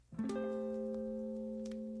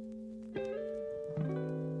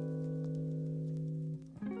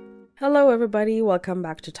Hello, everybody. Welcome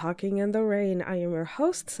back to Talking in the Rain. I am your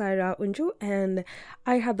host, Saira Unju, and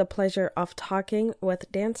I had the pleasure of talking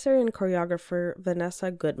with dancer and choreographer Vanessa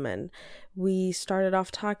Goodman. We started off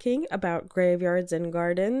talking about graveyards and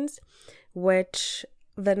gardens, which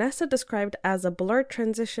Vanessa described as a blurred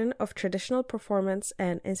transition of traditional performance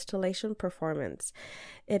and installation performance.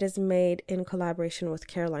 It is made in collaboration with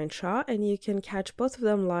Caroline Shaw, and you can catch both of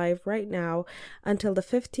them live right now until the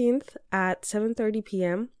 15th at 7:30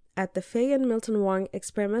 p.m. at the Fay and Milton Wong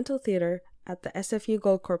Experimental Theatre at the SFU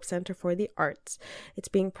Goldcorp Centre for the Arts. It's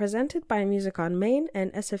being presented by Music on Main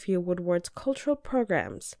and SFU Woodward's cultural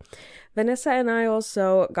programs. Vanessa and I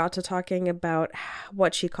also got to talking about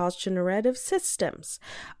what she calls generative systems,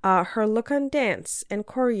 her look on dance and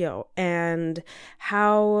choreo, and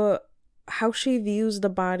how she views the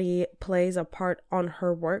body plays a part on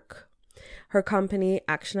her work, her company,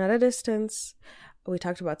 Action at a Distance. We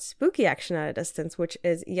talked about spooky action at a distance, which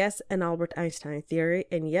is, yes, an Albert Einstein theory,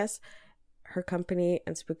 and yes, her company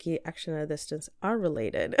and spooky action at a distance are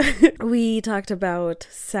related. We talked about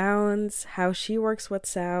sounds, how she works with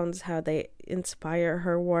sounds, how they inspire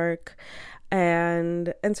her work,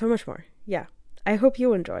 and so much more. Yeah, I hope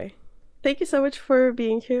you enjoy. Thank you so much for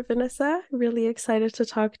being here, Vanessa. Really excited to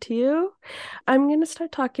talk to you. I'm going to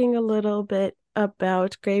start talking a little bit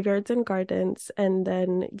about graveyards and gardens and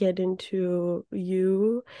then get into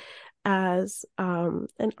you as an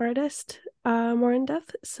artist more in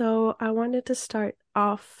depth. So I wanted to start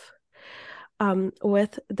off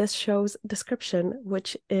with this show's description,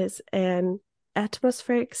 which is an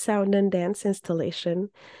atmospheric sound and dance installation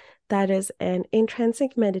that is an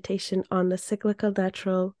intrinsic meditation on the cyclical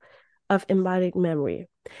natural of embodied memory.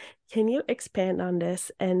 Can you expand on this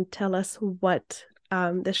and tell us what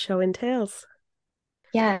the show entails?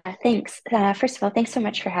 Yeah, thanks. First of all, thanks so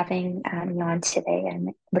much for having me on today. I'm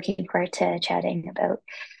looking forward to chatting about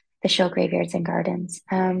the show Graveyards and Gardens.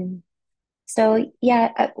 When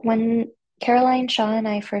Caroline Shaw and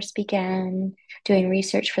I first began doing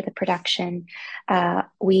research for the production,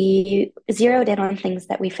 we zeroed in on things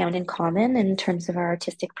that we found in common in terms of our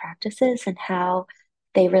artistic practices and how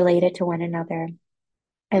they related to one another.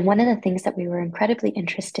 And one of the things that we were incredibly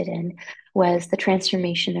interested in was the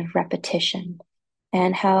transformation of repetition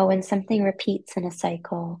and how when something repeats in a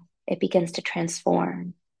cycle, it begins to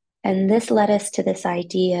transform. And this led us to this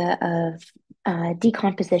idea of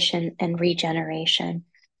decomposition and regeneration.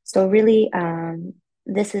 So really,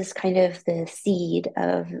 this is kind of the seed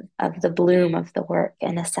of the bloom of the work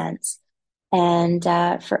in a sense. And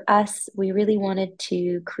for us, we really wanted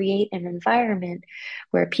to create an environment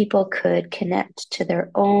where people could connect to their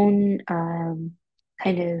own kind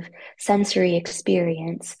of sensory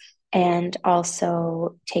experience and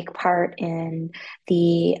also take part in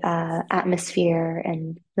the atmosphere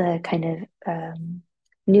and the kind of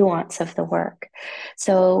nuance of the work.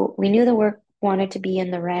 So we knew the work wanted to be in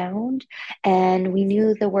the round, and we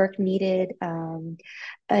knew the work needed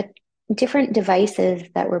a different devices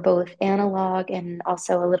that were both analog and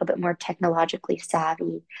also a little bit more technologically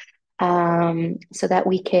savvy, so that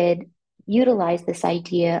we could utilize this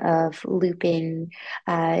idea of looping,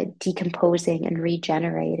 decomposing, and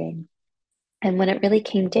regenerating. And when it really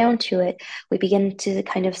came down to it, we began to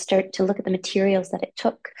kind of start to look at the materials that it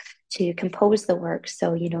took to compose the work.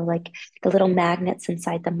 So, like the little magnets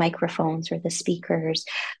inside the microphones or the speakers,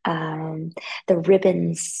 the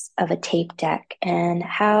ribbons of a tape deck, and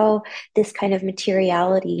how this kind of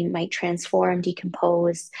materiality might transform,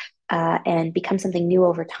 decompose, and become something new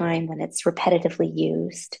over time when it's repetitively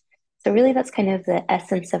used. So, really, that's kind of the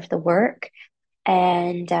essence of the work.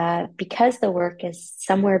 And because the work is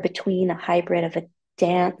somewhere between a hybrid of a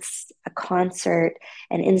dance, a concert,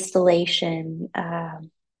 an installation,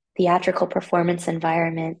 theatrical performance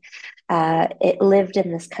environment, it lived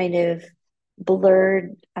in this kind of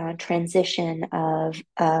blurred transition of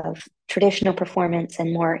traditional performance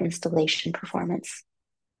and more installation performance.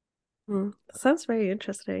 Sounds very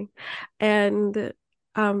interesting. And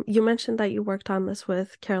you mentioned that you worked on this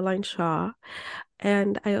with Caroline Shaw,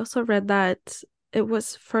 and I also read that it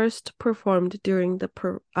was first performed during the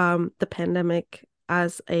pandemic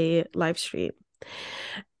as a live stream.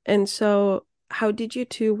 And so, how did you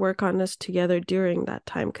two work on this together during that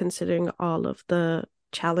time, considering all of the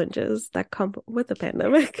challenges that come with the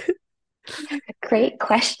pandemic? Great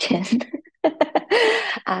question.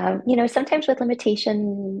 Sometimes with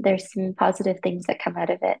limitation, there's some positive things that come out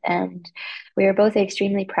of it. And we are both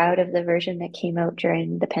extremely proud of the version that came out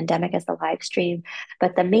during the pandemic as the live stream.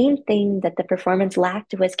 But the main thing that the performance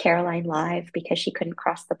lacked was Caroline live because she couldn't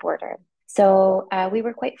cross the border. So we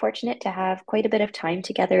were quite fortunate to have quite a bit of time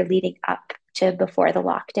together leading up to before the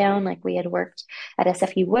lockdown. Like we had worked at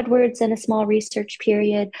SFU Woodwards in a small research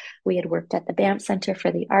period. We had worked at the Banff Centre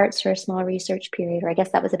for the Arts for a small research period, or I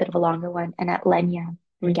guess that was a bit of a longer one, and at Lenya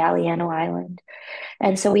in Galliano Island.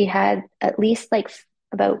 And so we had at least like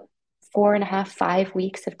about 4.5, 5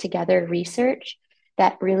 weeks of together research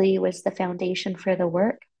that really was the foundation for the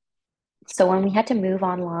work. So when we had to move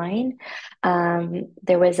online,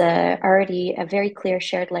 there was already a very clear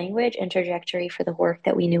shared language and trajectory for the work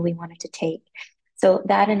that we knew we wanted to take. So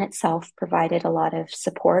that in itself provided a lot of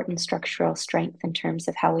support and structural strength in terms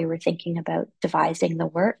of how we were thinking about devising the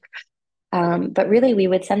work. But really, we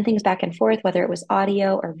would send things back and forth, whether it was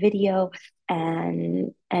audio or video,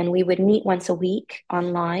 and we would meet once a week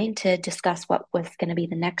online to discuss what was going to be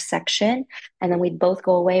the next section, and then we'd both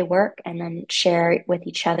go away, work, and then share with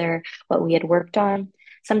each other what we had worked on.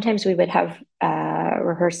 Sometimes we would have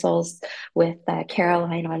rehearsals with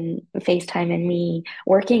Caroline on FaceTime and me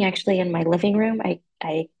working actually in my living room.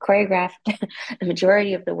 I choreographed the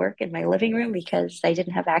majority of the work in my living room because I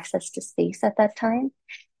didn't have access to space at that time.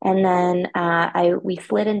 And then we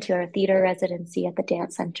slid into our theater residency at the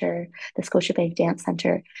dance center, the Scotiabank Dance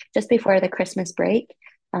Center, just before the Christmas break,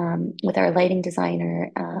 with our lighting designer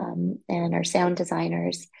and our sound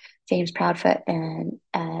designers, James Proudfoot and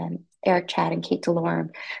Eric Chad and Kate Delorme.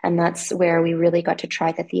 And that's where we really got to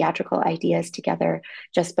try the theatrical ideas together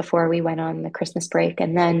just before we went on the Christmas break.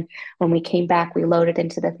 And then when we came back, we loaded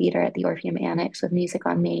into the theater at the Orpheum Annex with Music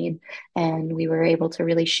on Main, and we were able to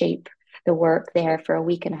really shape the work there for a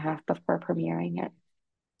week and a half before premiering it.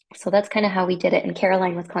 So that's kind of how we did it. And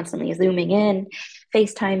Caroline was constantly zooming in,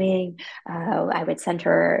 FaceTiming. I would send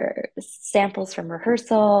her samples from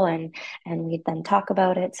rehearsal, and we'd then talk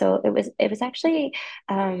about it. So it was actually,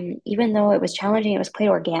 even though it was challenging, it was quite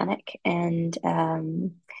organic, and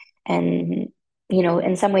in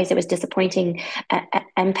some ways it was disappointing.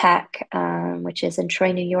 MPAC, which is in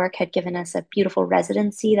Troy, New York, had given us a beautiful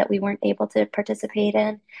residency that we weren't able to participate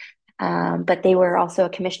in. But they were also a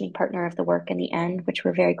commissioning partner of the work in the end, which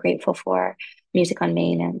we're very grateful for. Music on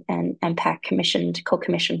Main and MPAC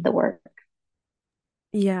co-commissioned the work.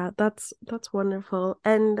 Yeah, that's wonderful.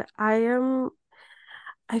 And I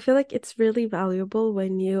feel like it's really valuable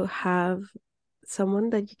when you have someone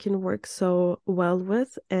that you can work so well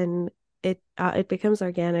with, and it becomes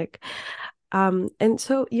organic. And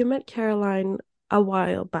so you met Caroline a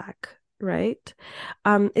while back, right?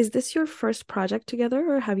 Is this your first project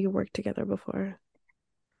together, or have you worked together before?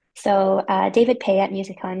 So David Pay at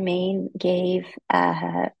Music on Main gave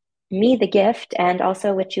me the gift, and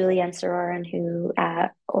also with Julianne Sororan, who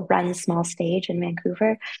runs Small Stage in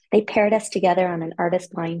Vancouver. They paired us together on an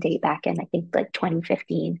artist blind date back in, I think, like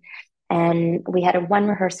 2015. And we had a one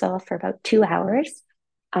rehearsal for about 2 hours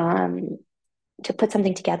to put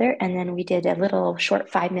something together. And then we did a little short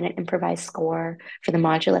 5-minute improvised score for the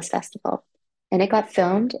Modulus Festival. And it got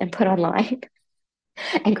filmed and put online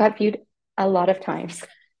and got viewed a lot of times,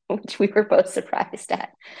 which we were both surprised at.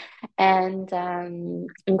 And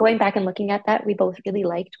going back and looking at that, we both really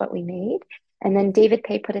liked what we made. And then David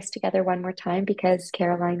Pay put us together one more time because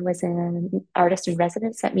Caroline was an artist in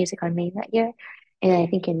residence at Music on Main that year. And I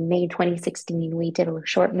think in May 2016, we did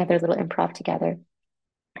another little improv together.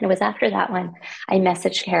 And it was after that one, I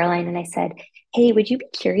messaged Caroline and I said, "Hey, would you be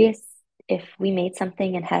curious if we made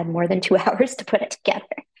something and had more than 2 hours to put it together?"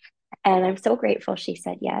 And I'm so grateful she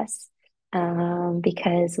said yes,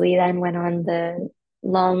 because we then went on the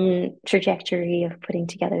long trajectory of putting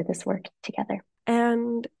together this work together.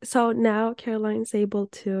 And so now Caroline's able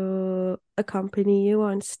to accompany you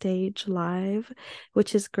on stage live,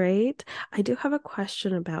 which is great. I do have a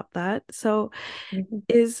question about that. So, Mhm.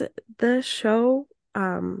 is the show,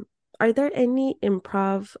 are there any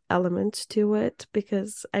improv elements to it?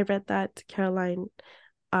 Because I read that Caroline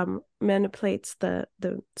manipulates the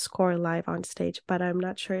score live on stage, but I'm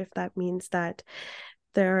not sure if that means that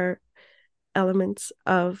there are elements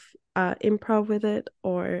of improv with it,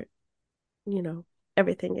 or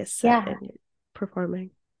everything is set Yeah. and you're performing.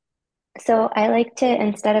 So I like to,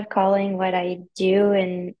 instead of calling what I do,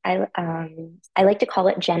 and I like to call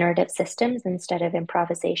it generative systems instead of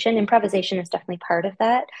improvisation. Improvisation is definitely part of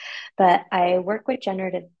that, but I work with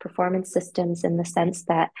generative performance systems in the sense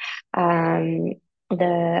that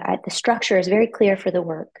the structure is very clear for the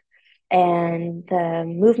work, and the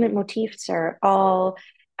movement motifs are all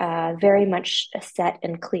very much set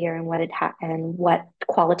and clear in and what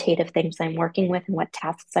qualitative things I'm working with and what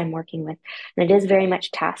tasks I'm working with. And it is very much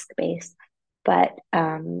task based, but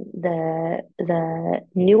the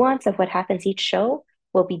nuance of what happens each show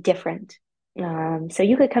will be different. So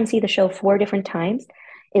you could come see the show 4 different times.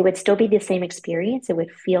 It would still be the same experience. It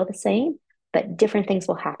would feel the same, but different things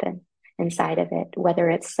will happen. inside of it, whether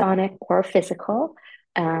it's sonic or physical.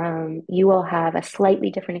 You will have a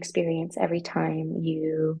slightly different experience every time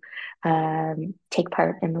you take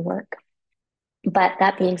part in the work. But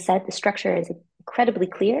that being said, the structure is incredibly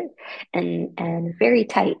clear and very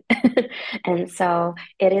tight. And so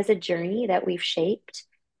it is a journey that we've shaped.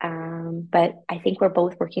 But I think we're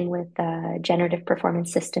both working with generative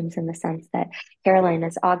performance systems in the sense that Caroline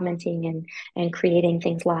is augmenting and creating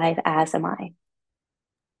things live, as am I.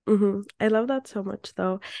 I love that so much,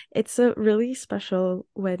 though. It's a really special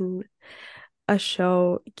when a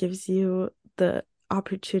show gives you the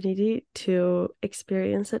opportunity to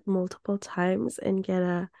experience it multiple times and get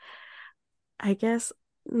I guess,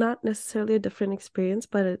 not necessarily a different experience,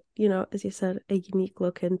 but as you said, a unique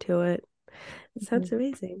look into it. It sounds Mhm.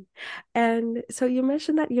 amazing. And so you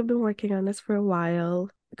mentioned that you've been working on this for a while.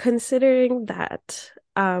 Considering that,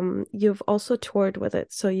 you've also toured with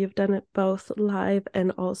it, so you've done it both live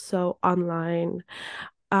and also online.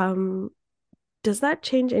 Um, does that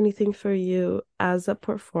change anything for you as a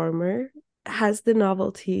performer? Has the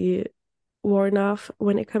novelty worn off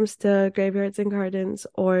when it comes to graveyards and gardens,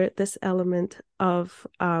 or this element of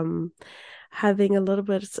having a little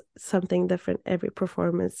bit of something different every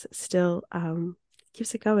performance still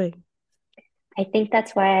keeps it going? I think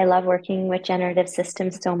that's why I love working with generative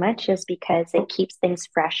systems so much, is because it keeps things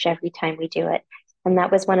fresh every time we do it. And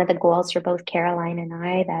that was one of the goals for both Caroline and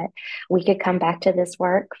I, that we could come back to this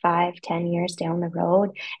work 5, 10 years down the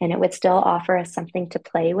road, and it would still offer us something to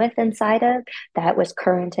play with inside of that was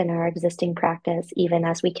current in our existing practice, even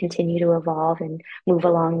as we continue to evolve and move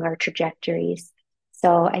along our trajectories.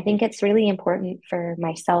 So I think it's really important for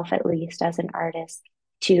myself, at least as an artist,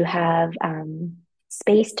 to have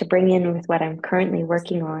space to bring in with what I'm currently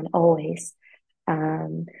working on always.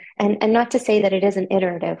 Um, and not to say that it isn't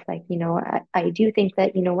iterative. Like, I do think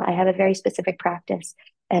that, I have a very specific practice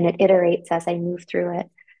and it iterates as I move through it.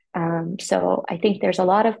 So I think there's a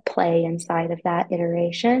lot of play inside of that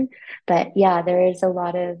iteration. But yeah, there is a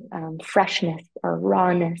lot of freshness or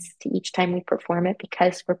rawness to each time we perform it,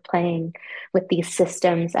 because we're playing with these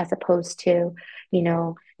systems, as opposed to,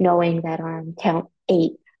 knowing that on count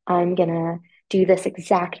 8, I'm gonna do this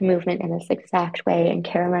exact movement in this exact way, and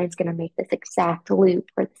Caroline's going to make this exact loop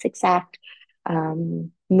or this exact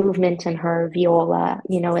movement in her viola.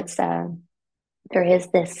 It's there is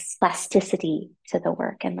this plasticity to the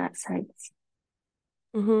work in that sense.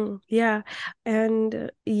 Yeah.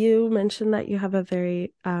 And you mentioned that you have a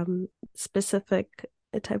very specific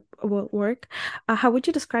type of work. How would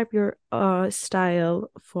you describe your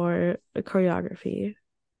style for choreography?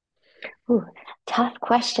 Ooh, tough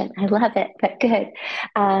question. I love it, but good.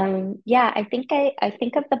 Yeah, I think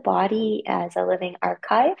of the body as a living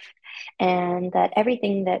archive, and that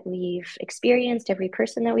everything that we've experienced, every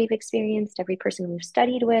person that we've experienced, every person we've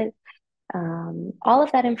studied with, all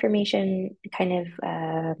of that information kind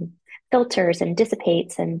of filters and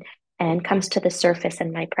dissipates and comes to the surface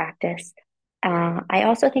in my practice. I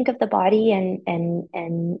also think of the body and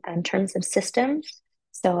in terms of systems.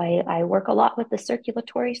 So I work a lot with the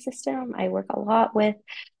circulatory system. I work a lot with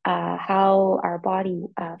how our body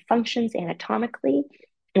functions anatomically,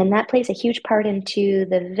 and that plays a huge part into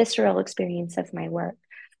the visceral experience of my work.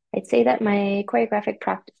 I'd say that my choreographic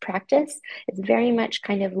practice is very much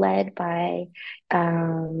kind of led by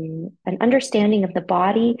an understanding of the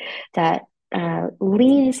body that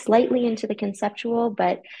leans slightly into the conceptual,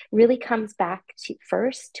 but really comes back to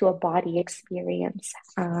first to a body experience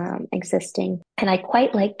existing. And I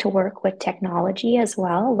quite like to work with technology as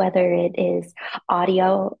well, whether it is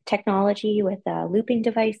audio technology with looping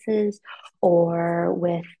devices, or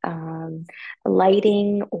with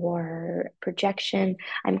lighting or projection.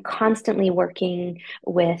 I'm constantly working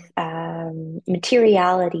with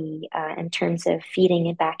materiality in terms of feeding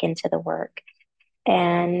it back into the work.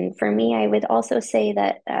 And for me, I would also say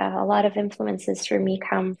that a lot of influences for me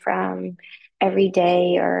come from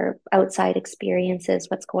everyday or outside experiences,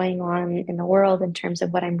 what's going on in the world in terms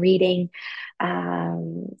of what I'm reading,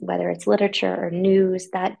 whether it's literature or news,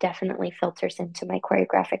 that definitely filters into my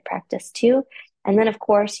choreographic practice too. And then, of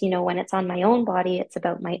course, when it's on my own body, it's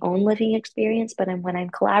about my own living experience. But when I'm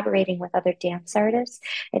collaborating with other dance artists,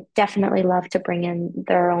 I definitely love to bring in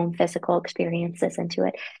their own physical experiences into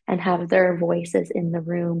it and have their voices in the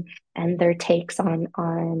room and their takes on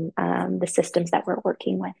the systems that we're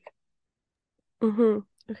working with. hmm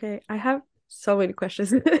Okay, I have so many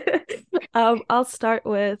questions. I'll start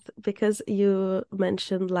with, because you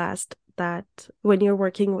mentioned last that when you're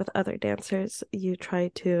working with other dancers, you try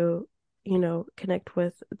to, connect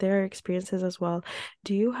with their experiences as well.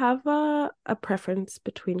 Do you have a preference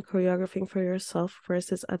between choreographing for yourself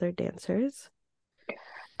versus other dancers?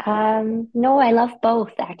 No, I love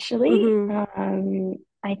both actually. Mm-hmm.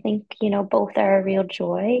 I think, both are a real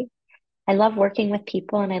joy. I love working with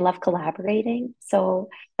people and I love collaborating. So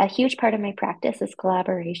a huge part of my practice is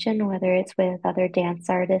collaboration, whether it's with other dance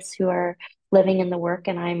artists who are living in the work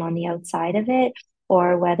and I'm on the outside of it,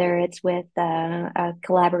 or whether it's with a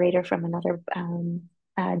collaborator from another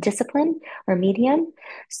discipline or medium.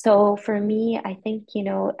 So for me, I think,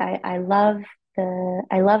 I love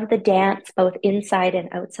the dance both inside and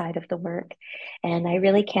outside of the work. And I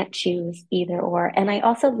really can't choose either or. And I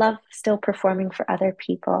also love still performing for other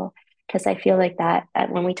people because I feel like that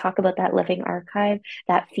when we talk about that living archive,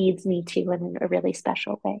 that feeds me too in a really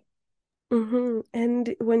special way. Mm-hmm.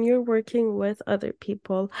 And when you're working with other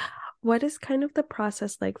people, what is kind of the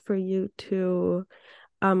process like for you to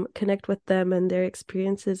connect with them and their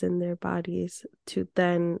experiences in their bodies to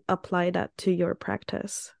then apply that to your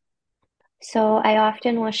practice? So I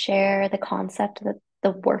often will share the concept that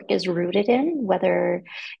the work is rooted in,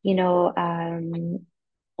 you know, um,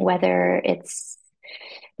 whether it's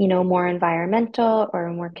more environmental or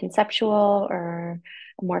more conceptual or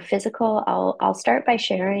more physical. I'll start by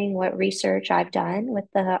sharing what research I've done with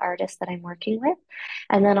the artists that I'm working with.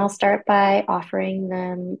 And then I'll start by offering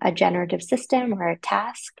them a generative system or a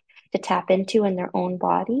task to tap into in their own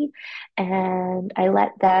body. And I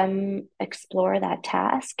let them explore that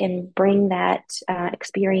task and bring that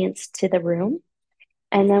experience to the room.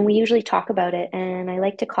 And then we usually talk about it, and I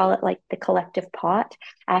like to call it like the collective pot.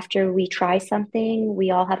 After we try something,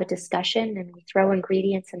 we all have a discussion and we throw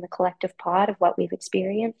ingredients in the collective pot of what we've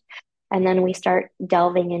experienced. And then we start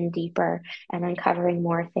delving in deeper and uncovering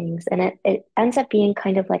more things. And it ends up being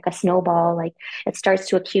kind of like a snowball, like it starts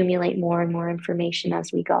to accumulate more and more information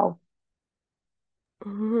as we go.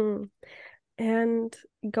 Hmm. And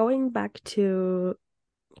going back to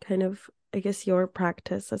kind of, I guess, your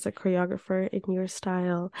practice as a choreographer in your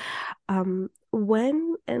style,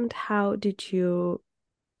 when and how did you,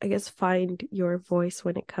 I guess, find your voice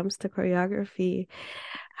when it comes to choreography?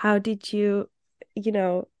 How did you, you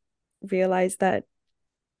know, realize that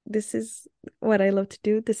this is what I love to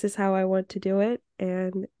do, this is how I want to do it,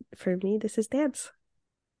 and for me, this is dance?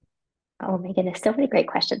 Oh my goodness, so many great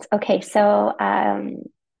questions. Okay, so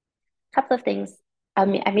couple of things. I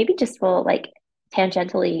maybe just will like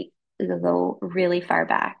tangentially go really far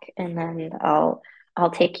back, and then I'll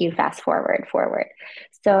take you fast forward.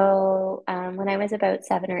 So when I was about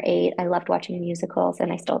 7 or 8, I loved watching musicals,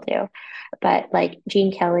 and I still do. But like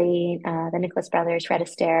Gene Kelly, the Nicholas Brothers, Fred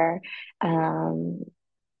Astaire, um,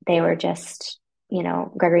 they were just,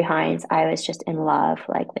 Gregory Hines. I was just in love,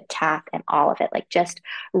 like with tap and all of it, like just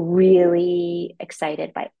really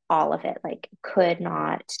excited by all of it, like could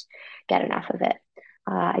not get enough of it.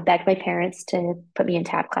 I begged my parents to put me in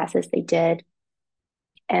tap classes. They did.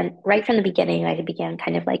 And right from the beginning, I began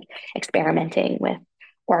kind of like experimenting with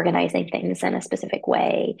organizing things in a specific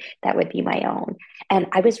way that would be my own. And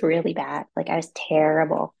I was really bad. Like I was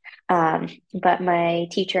terrible. But my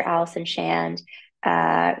teacher, Allison Shand,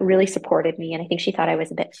 really supported me. And I think she thought I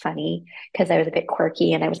was a bit funny because I was a bit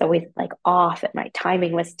quirky and I was always like off and my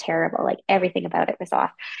timing was terrible. Like everything about it was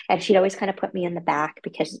off. And she'd always kind of put me in the back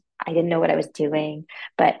because I didn't know what I was doing.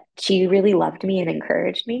 But she really loved me and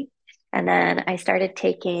encouraged me. And then I started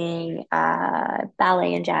taking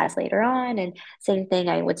ballet and jazz later on. And same thing,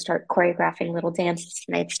 I would start choreographing little dances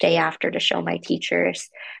and I'd stay after to show my teachers.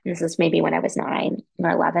 And this was maybe when I was 9 or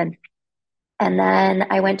 11. And then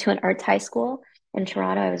I went to an arts high school in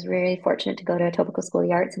Toronto. I was really fortunate to go to Etobicoke School of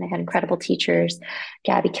the Arts, and I had incredible teachers.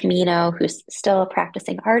 Gabby Camino, who's still a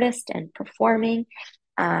practicing artist and performing,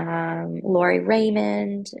 Lori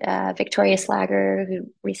Raymond, Victoria Slager,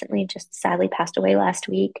 who recently just sadly passed away last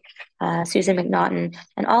week, Susan McNaughton,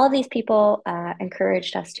 and all of these people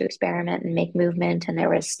encouraged us to experiment and make movement, and there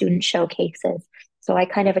was student showcases. So I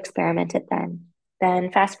kind of experimented then.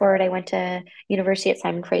 Then fast forward, I went to university at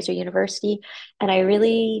Simon Fraser University, and I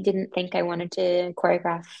really didn't think I wanted to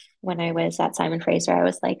choreograph when I was at Simon Fraser. I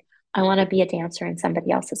was like, I want to be a dancer in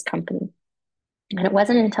somebody else's company. And it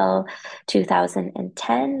wasn't until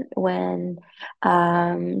 2010 when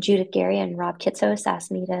Judith Gary and Rob Kitsos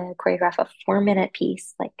asked me to choreograph a 4-minute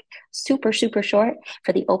piece, like super, super short,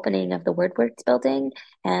 for the opening of the Woodward building.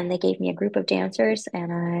 And they gave me a group of dancers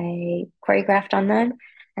and I choreographed on them.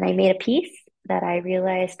 And I made a piece that I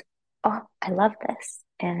realized, oh, I love this.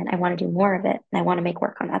 And I want to do more of it. And I want to make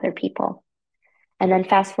work on other people. And then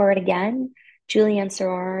fast forward again, Julianne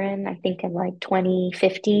Sororin, I think in like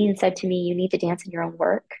 2015, said to me, "You need to dance in your own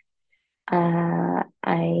work. I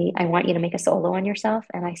want you to make a solo on yourself."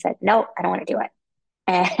 And I said, "No, I don't want to do it."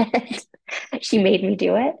 and she made me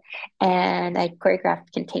do it. And I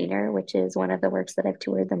choreographed Container, which is one of the works that I've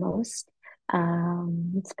toured the most.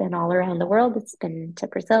 It's been all around the world. It's been to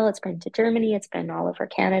Brazil, it's been to Germany, it's been all over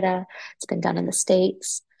Canada, it's been done in the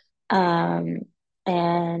States. Um,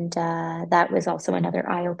 and that was also another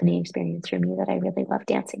eye-opening experience for me that I really love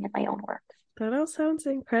dancing in my own work. That all sounds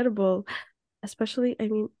incredible. Especially, I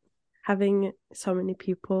mean, having so many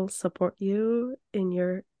people support you in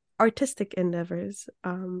your artistic endeavors,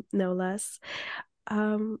 no less.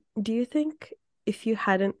 Do you think if you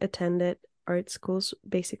hadn't attended art schools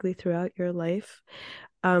basically throughout your life,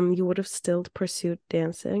 you would have still pursued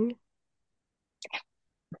dancing?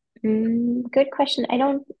 Good question. I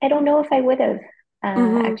don't know if I would have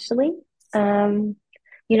Mm-hmm. actually. Um,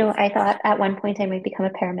 I thought at one point I might become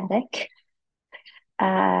a paramedic.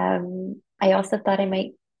 I also thought I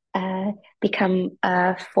might become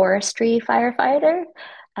a forestry firefighter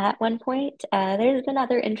at one point. There's been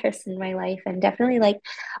other interests in my life, and definitely like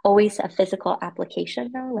always a physical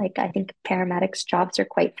application though. Like I think paramedics' jobs are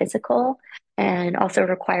quite physical and also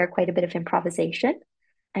require quite a bit of improvisation.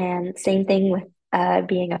 And same thing with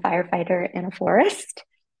being a firefighter in a forest.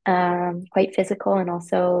 Quite physical and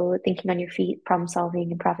also thinking on your feet, problem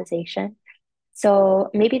solving, improvisation. So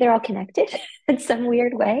maybe they're all connected in some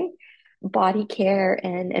weird way, body care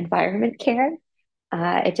and environment care.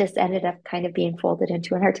 It just ended up kind of being folded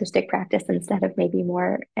into an artistic practice instead of maybe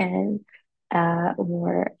more and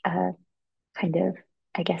more kind of,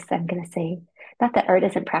 I guess I'm going to say, not that art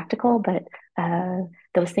isn't practical, but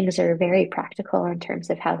those things are very practical in terms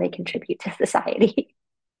of how they contribute to society.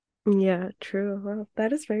 Yeah, true. Well,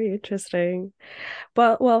 that is very interesting.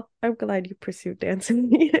 But well, I'm glad you pursued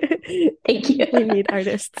dancing. Thank you. We need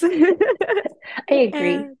artists. I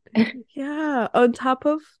agree. And yeah, on top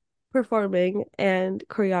of performing and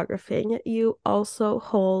choreographing, you also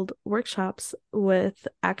hold workshops with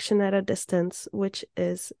Action at a Distance, which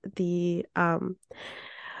is the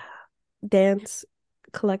dance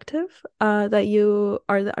collective that you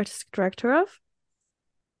are the artistic director of.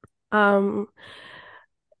 Um,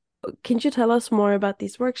 can you tell us more about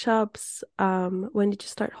these workshops? When did you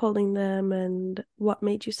start holding them and what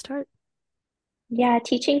made you start? Yeah,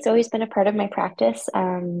 teaching's always been a part of my practice.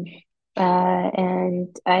 And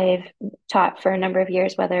I've taught for a number of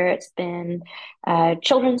years, whether it's been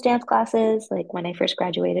children's dance classes, like when I first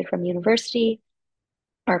graduated from university,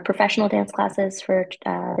 or professional dance classes for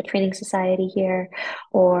the training society here,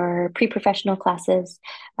 or pre-professional classes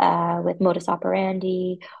with modus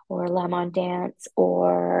operandi or Lemon dance,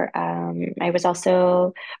 or I was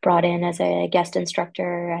also brought in as a guest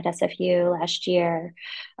instructor at SFU last year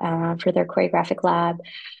for their choreographic lab.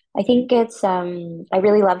 I think I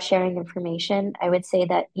really love sharing information. I would say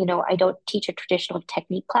that, I don't teach a traditional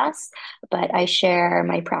technique class, but I share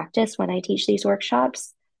my practice when I teach these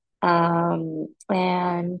workshops.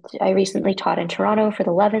 And I recently taught in Toronto for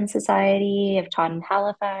the Levin Society. I've taught in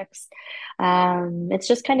Halifax. It's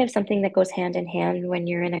just kind of something that goes hand in hand when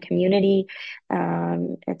you're in a community.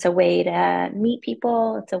 It's a way to meet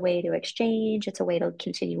people. It's a way to exchange. It's a way to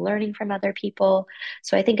continue learning from other people.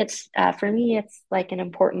 So I think for me, it's like an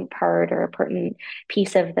important part or important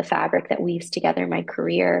piece of the fabric that weaves together my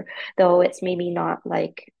career, though it's maybe not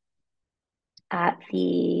like at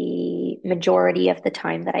the majority of the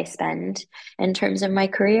time that I spend in terms of my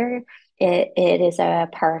career. It is a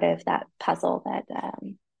part of that puzzle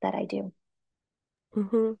that I do.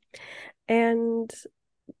 Hmm. And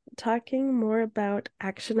talking more about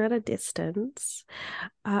Action at a Distance,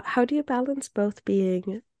 how do you balance both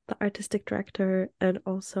being the artistic director and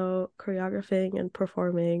also choreographing and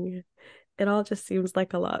performing? It all just seems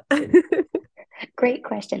like a lot. Great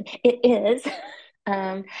question. It is.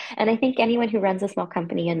 And I think anyone who runs a small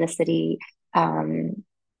company in the city um,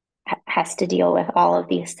 has to deal with all of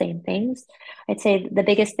these same things. I'd say the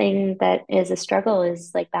biggest thing that is a struggle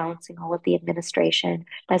is like balancing all of the administration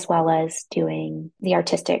as well as doing the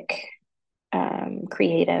artistic,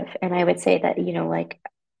 creative. And I would say that, like,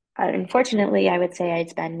 unfortunately, I would say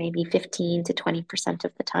I'd spend maybe 15 to 20%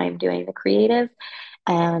 of the time doing the creative,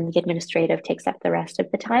 and the administrative takes up the rest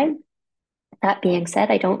of the time. That being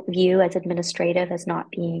said, I don't view as administrative as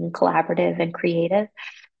not being collaborative and creative.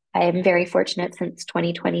 I am very fortunate since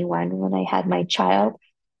 2021 when I had my child.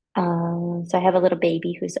 So I have a little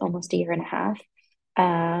baby who's almost a year and a half.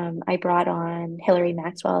 I brought on Hilary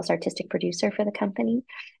Maxwell as artistic producer for the company,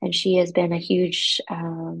 and she has been a huge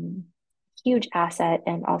asset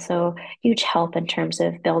and also huge help in terms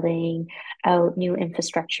of building out new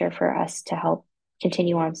infrastructure for us to help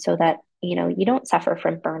continue on so that, you don't suffer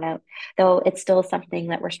from burnout, though it's still something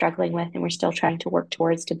that we're struggling with and we're still trying to work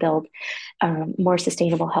towards to build more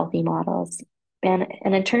sustainable, healthy models. And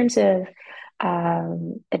in terms of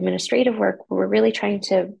administrative work, we're really trying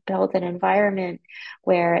to build an environment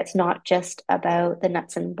where it's not just about the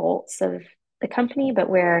nuts and bolts of the company, but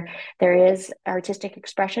where there is artistic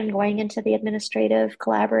expression going into the administrative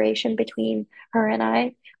collaboration between her and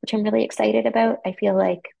I, which I'm really excited about. I feel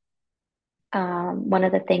like one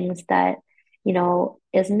of the things that,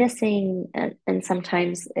 is missing, and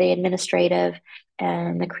sometimes the administrative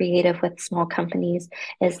and the creative with small companies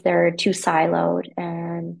is they're too siloed.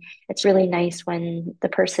 And it's really nice when the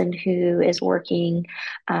person who is working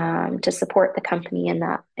to support the company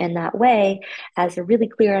in that way has a really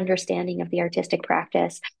clear understanding of the artistic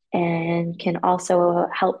practice and can also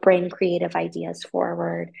help bring creative ideas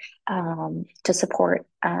forward to support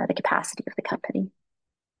the capacity of the company.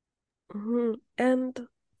 And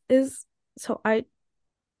is so I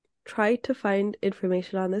tried to find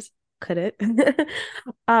information on this, couldn't.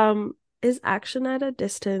 Um, is Action at a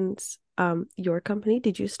Distance your company?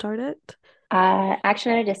 Did you start it?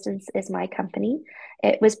 Action at a Distance is my company.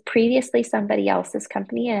 It was previously somebody else's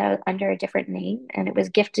company under a different name, and it was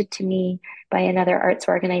gifted to me by another arts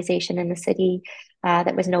organization in the city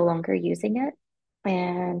that was no longer using it.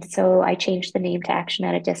 And so I changed the name to Action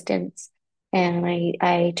at a Distance, and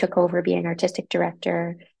I took over being artistic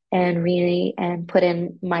director and put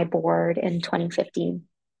in my board in 2015.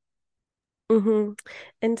 Mm-hmm.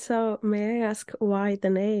 And so may I ask why the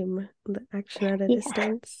name, the Action at a Yeah.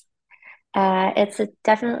 Distance? It's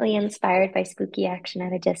definitely inspired by spooky action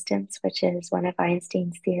at a distance, which is one of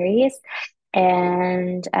Einstein's theories.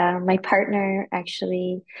 And my partner,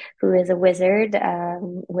 actually, who is a wizard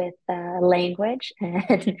with language,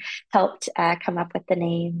 and helped come up with the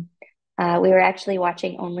name. We were actually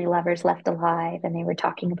watching Only Lovers Left Alive, and they were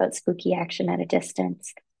talking about spooky action at a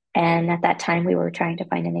distance. And at that time, we were trying to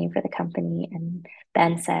find a name for the company. And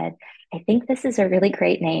Ben said, I think this is a really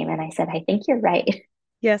great name. And I said, I think you're right.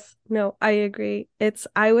 Yes, no, I agree.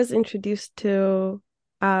 I was introduced to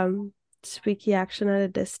um Spooky Action at a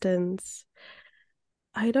Distance.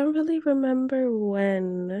 I don't really remember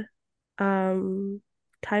when. Um,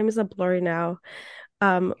 Time is a blur now.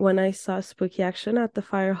 When I saw Spooky Action at the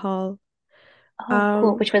fire hall. Oh,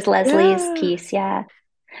 cool. Which was Leslie's Yeah, piece. Yeah.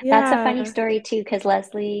 That's a funny yeah. story too, because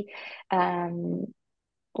um,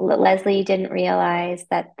 Leslie didn't realize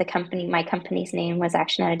that my company's name was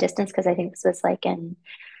Action at a Distance, because I think this was like in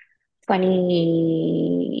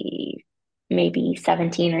 20, maybe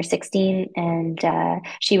 17 or 16. And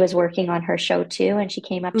she was working on her show too. And she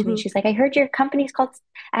came up to me. Hmm. She's like, I heard your company's called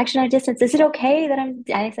Action at a Distance. Is it okay that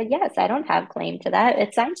I said, yes, I don't have claim to that.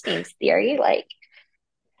 It's Einstein's theory. Like,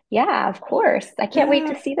 yeah, of course. I can't wait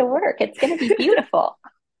Yeah. to see the work. It's going to be beautiful.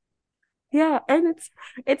 Yeah, and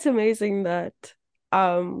it's amazing that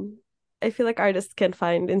um I feel like artists can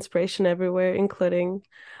find inspiration everywhere, including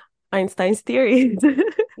Einstein's theories.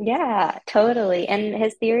 Yeah, totally. And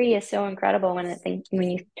his theory is so incredible when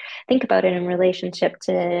you think about it in relationship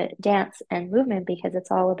to dance and movement, because it's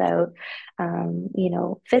all about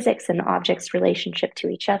physics and objects' relationship to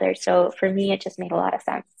each other. So for me, it just made a lot of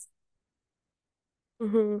sense.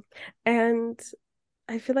 Hmm. And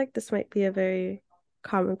I feel like this might be a very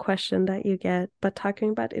common question that you get, but talking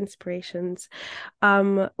about inspirations,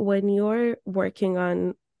 when you're working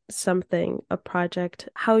on something, a project,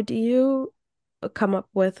 how do you come up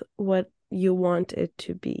with what you want it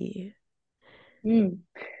to be? Mm.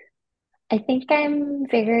 I think I'm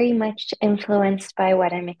very much influenced by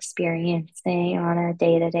what I'm experiencing on a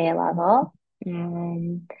day-to-day level.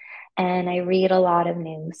 Um, and I read a lot of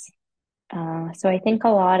news. So I think a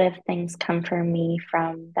lot of things come for me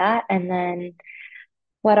from that. And then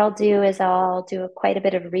what I'll do is I'll do quite a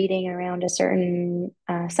bit of reading around a certain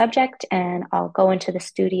subject, and I'll go into the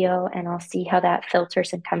studio and I'll see how that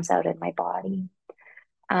filters and comes out in my body.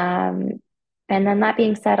 Um, and then that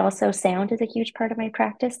being said, also sound is a huge part of my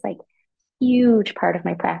practice, like huge part of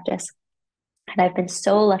my practice. And I've been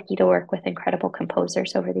so lucky to work with incredible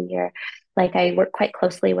composers over the year. Like I work quite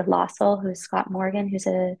closely with Lossell, who's Scott Morgan, who's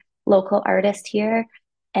a local artist here.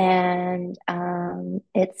 And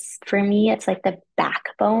it's for me, it's like the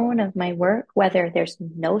backbone of my work, whether there's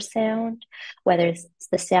no sound, whether it's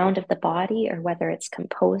the sound of the body, or whether it's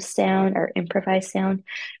composed sound or improvised sound.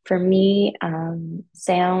 For me,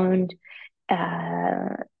 sound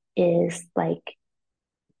uh, is like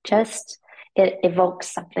just it evokes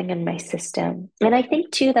something in my system. And I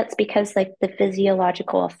think too that's because like the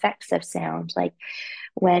physiological effects of sound, like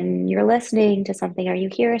when you're listening to something or you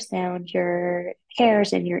hear a sound, your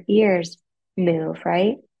hairs in your ears move,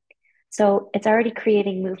 right? So it's already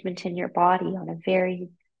creating movement in your body on a very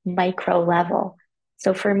micro level.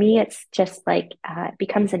 So for me, it's just like it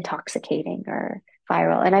becomes intoxicating or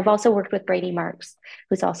viral. And I've also worked with Brady Marks,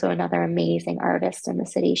 who's also another amazing artist in the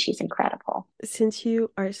city. She's incredible. Since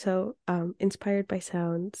you are so inspired by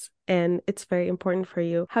sounds and it's very important for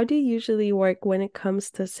you, how do you usually work when it comes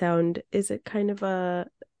to sound? Is it kind of a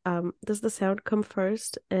does the sound come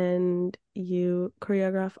first and you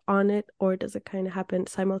choreograph on it, or does it kind of happen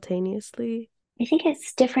simultaneously? I think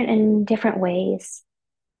it's different in different ways.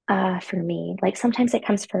 For me. Like sometimes it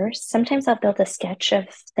comes first. Sometimes I'll build a sketch of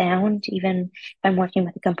sound, even if I'm working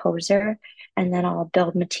with a composer, and then I'll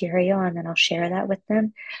build material and then I'll share that with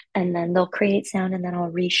them. And then they'll create sound and then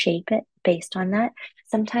I'll reshape it based on that.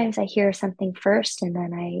 Sometimes I hear something first and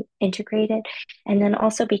then I integrate it. And then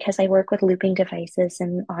also because I work with looping devices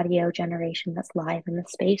and audio generation that's live in the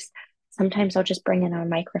space, sometimes I'll just bring in a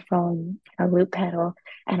microphone, a loop pedal,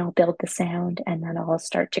 and I'll build the sound and then I'll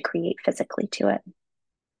start to create physically to it.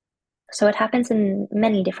 So it happens in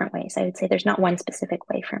many different ways. I would say there's not one specific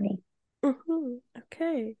way for me.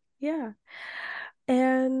 Okay, yeah.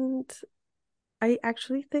 And I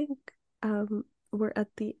actually think we're at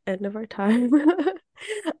the end of our time,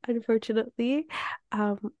 unfortunately.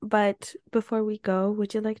 But before we go,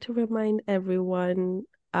 would you like to remind everyone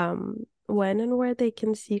when and where they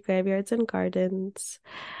can see graveyards and gardens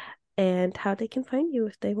and how they can find you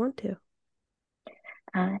if they want to?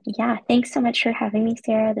 Yeah, thanks so much for having me,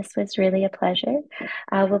 Sarah. This was really a pleasure.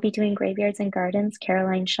 We'll be doing Graveyards and Gardens,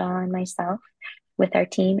 Caroline Shaw and myself, with our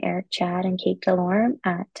team, Eric Chad and Kate Delorme,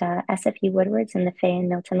 at SFU Woodwards in the Fay and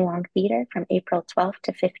Milton Wong Theatre from April 12th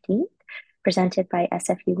to 15th, presented by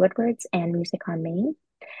SFU Woodwards and Music on Main.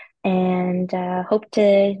 And hope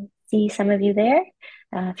to see some of you there.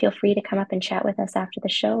 Feel free to come up and chat with us after the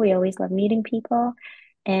show. We always love meeting people.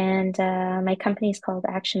 And my company is called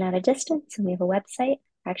Action at a Distance, and we have a website,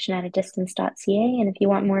 actionatadistance.ca. And if you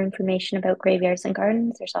want more information about graveyards and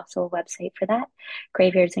gardens, there's also a website for that,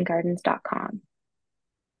 graveyardsandgardens.com.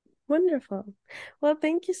 Wonderful. Well,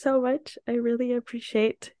 thank you so much. I really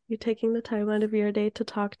appreciate you taking the time out of your day to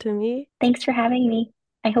talk to me. Thanks for having me.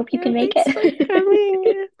 I hope you Yeah, can make thanks for it.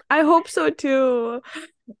 coming. I hope so too.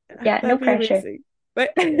 Yeah, no That'd be pressure. amazing.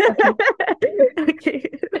 But Okay, okay.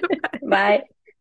 Bye. bye.